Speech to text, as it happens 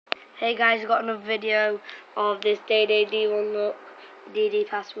Hey guys, I got another video of this Day D1 look, DD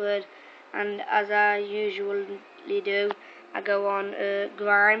password, and as I usually do, I go on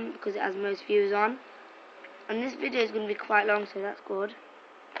Grime because it has most views on. And this video is going to be quite long, so that's good.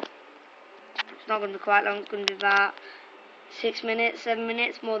 It's not going to be quite long, it's going to be about 6 minutes, 7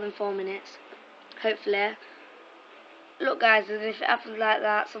 minutes, more than 4 minutes, hopefully. Look guys, if it happens like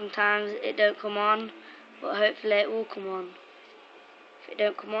that, sometimes it don't come on, but hopefully it will come on. If it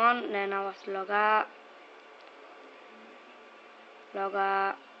don't come on, then I'll have to log out,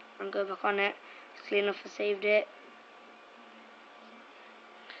 and go back on it. It's clean enough, I saved it.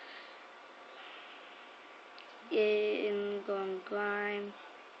 Go on Grime.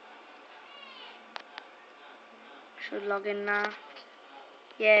 Should log in now.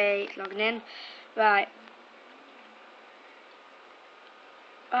 Yay, it's logging in. Right.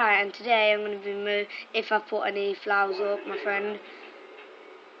 Alright, and today I'm going to be if I put any flowers up, my friend.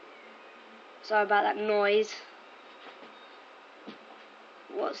 Sorry about that noise.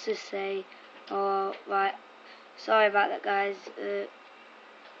 What's this say? Oh, right. Sorry about that, guys.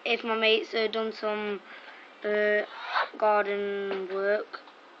 If my mate's done some garden work,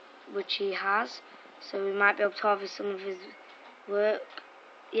 which he has, so we might be able to harvest some of his work.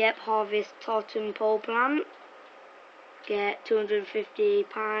 Yep, harvest totem pole plant. Get 250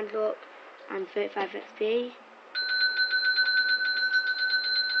 pounds, look, and 35 XP.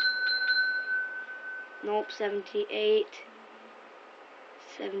 Nope, 78.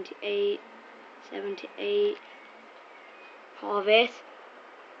 Harvest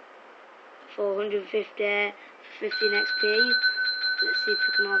 450 for 15 XP. Let's see if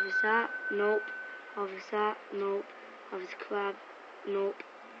we can harvest that. Nope. Harvest that. Nope. Harvest crab. Nope.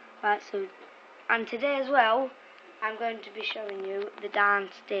 Right, so, and today as well, I'm going to be showing you the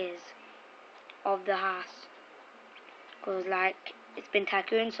downstairs of the house, because like it's been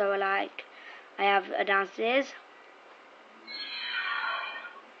tycoon, so I have a downstairs.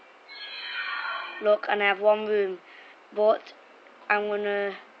 Look, and I have one room, but I'm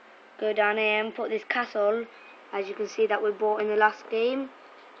gonna go down here and put this castle, as you can see, that we bought in the last game,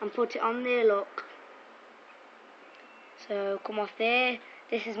 and put it on there. Look, so come off there.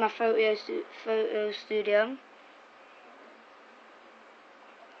 This is my photo studio,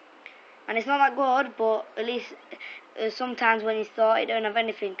 and it's not that good, but at least sometimes when you start, you don't have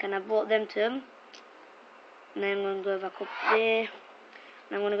anything, and I bought them to him. And then I'm gonna go back up there,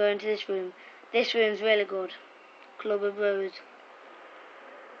 and I'm gonna go into this room. This room's really good. Club of Rose.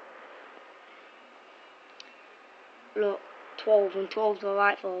 Look, 12, and 12's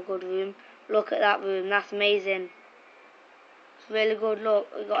alright for a good room. Look at that room, that's amazing. It's really good. Look,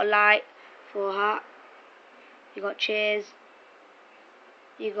 you got a light for a hat. You got chairs.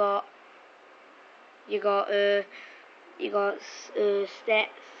 You got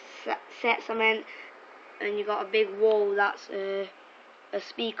sets, I meant, and you got a big wall that's a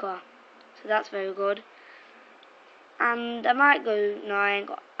speaker. So that's very good. And I might go. No, I ain't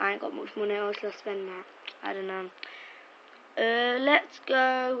got much money. Else I'll spend that. I don't know. Let's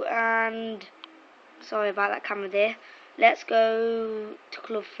go and sorry about that camera there. Let's go to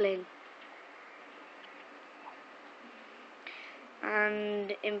Club Fling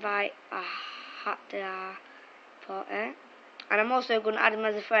and invite a hat to our party. And I'm also going to add him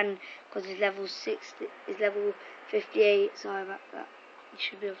as a friend because he's level 60. He's level 58. Sorry about that. You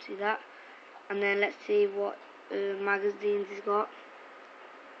should be able to see that. And then let's see what magazines he's got.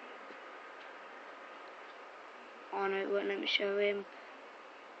 Oh no, it won't let me show him.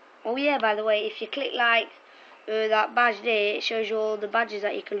 Oh yeah, by the way, if you click like that badge there, it shows you all the badges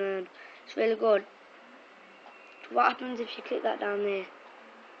that you can earn. It's really good. What happens if you click that down there?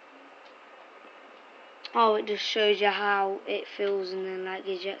 Oh, it just shows you how it feels and then like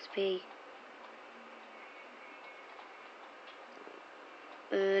gives you XP.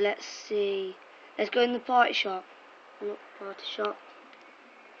 Let's see. Let's go in the party shop. Look, party shop.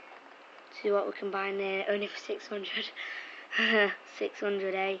 See what we can buy in there. Only for 600.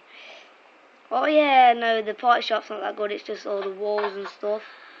 600, eh? Oh yeah, no, the party shop's not that good. It's just all the walls and stuff.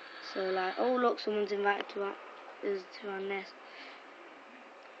 So like, oh look, someone's invited to our nest.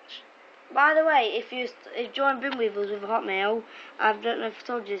 By the way, if you join binweevils with a Hotmail, I don't know if I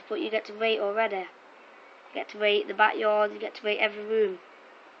told you this, but you get to rate already. You get to rate the backyard. You get to rate every room.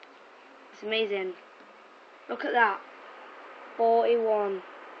 It's amazing. Look at that. 41.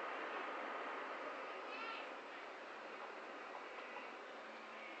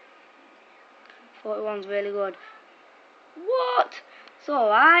 One's really good. What? It's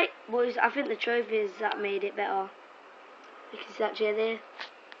alright, but I think the trophies that made it better. You can see that chair there.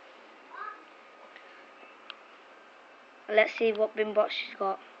 Let's see what bin box she's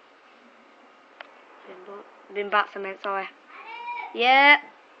got. Bin bats, I meant, sorry. Yeah.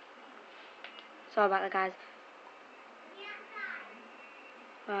 Sorry about that, guys.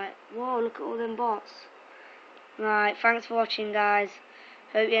 Right. Whoa, look at all them bots. Right, thanks for watching, guys.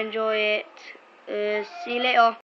 Hope you enjoy it. See you later.